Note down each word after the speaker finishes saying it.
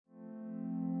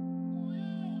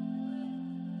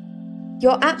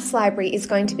Your apps library is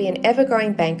going to be an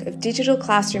ever-growing bank of digital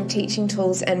classroom teaching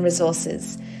tools and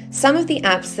resources. Some of the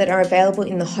apps that are available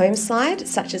in the home slide,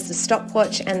 such as the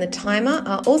stopwatch and the timer,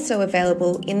 are also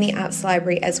available in the apps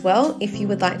library as well if you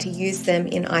would like to use them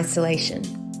in isolation.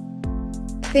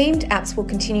 Themed apps will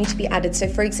continue to be added, so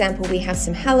for example we have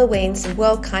some Halloween, some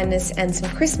World Kindness and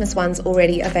some Christmas ones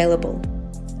already available.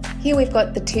 Here we've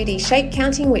got the 2D shape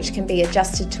counting, which can be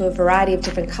adjusted to a variety of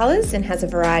different colours and has a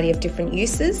variety of different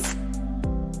uses.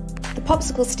 The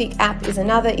popsicle stick app is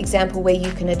another example where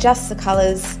you can adjust the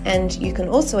colours, and you can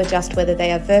also adjust whether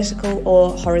they are vertical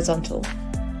or horizontal.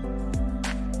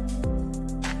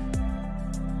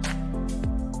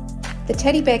 The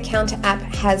teddy bear counter app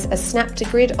has a snap to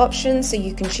grid option, so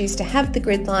you can choose to have the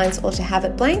grid lines or to have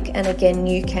it blank, and again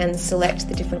you can select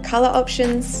the different colour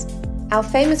options. Our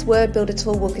famous word builder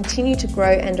tool will continue to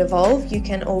grow and evolve. You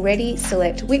can already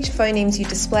select which phonemes you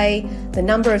display, the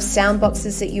number of sound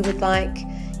boxes that you would like.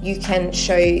 You can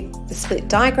show the split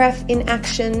digraph in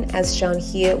action, as shown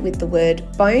here with the word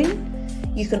bone.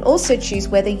 You can also choose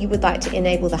whether you would like to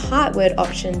enable the heart word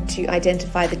option to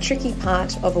identify the tricky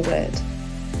part of a word.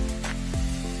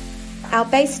 Our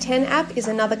Base 10 app is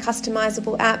another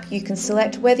customizable app. You can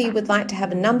select whether you would like to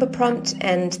have a number prompt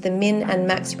and the min and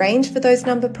max range for those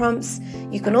number prompts.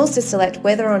 You can also select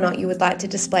whether or not you would like to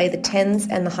display the tens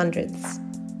and the hundreds.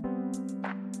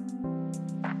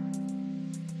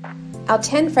 Our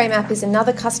 10 frame app is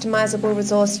another customizable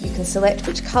resource. You can select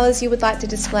which colours you would like to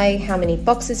display, how many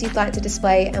boxes you'd like to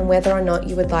display, and whether or not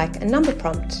you would like a number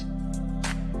prompt.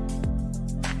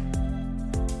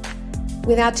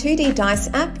 With our 2D dice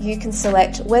app, you can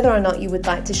select whether or not you would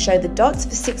like to show the dots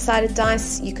for 6-sided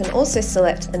dice. You can also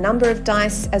select the number of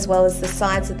dice as well as the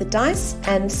sides of the dice,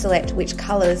 and select which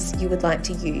colours you would like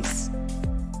to use.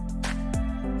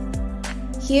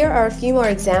 Here are a few more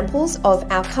examples of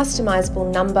our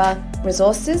customizable number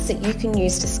resources that you can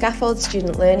use to scaffold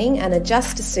student learning and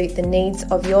adjust to suit the needs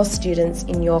of your students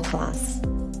in your class.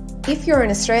 If you're an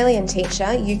Australian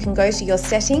teacher, you can go to your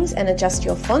settings and adjust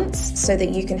your fonts so that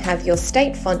you can have your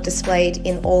state font displayed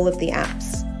in all of the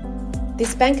apps.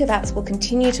 This bank of apps will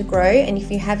continue to grow, and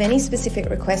if you have any specific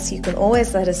requests, you can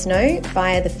always let us know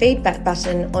via the feedback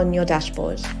button on your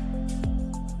dashboard.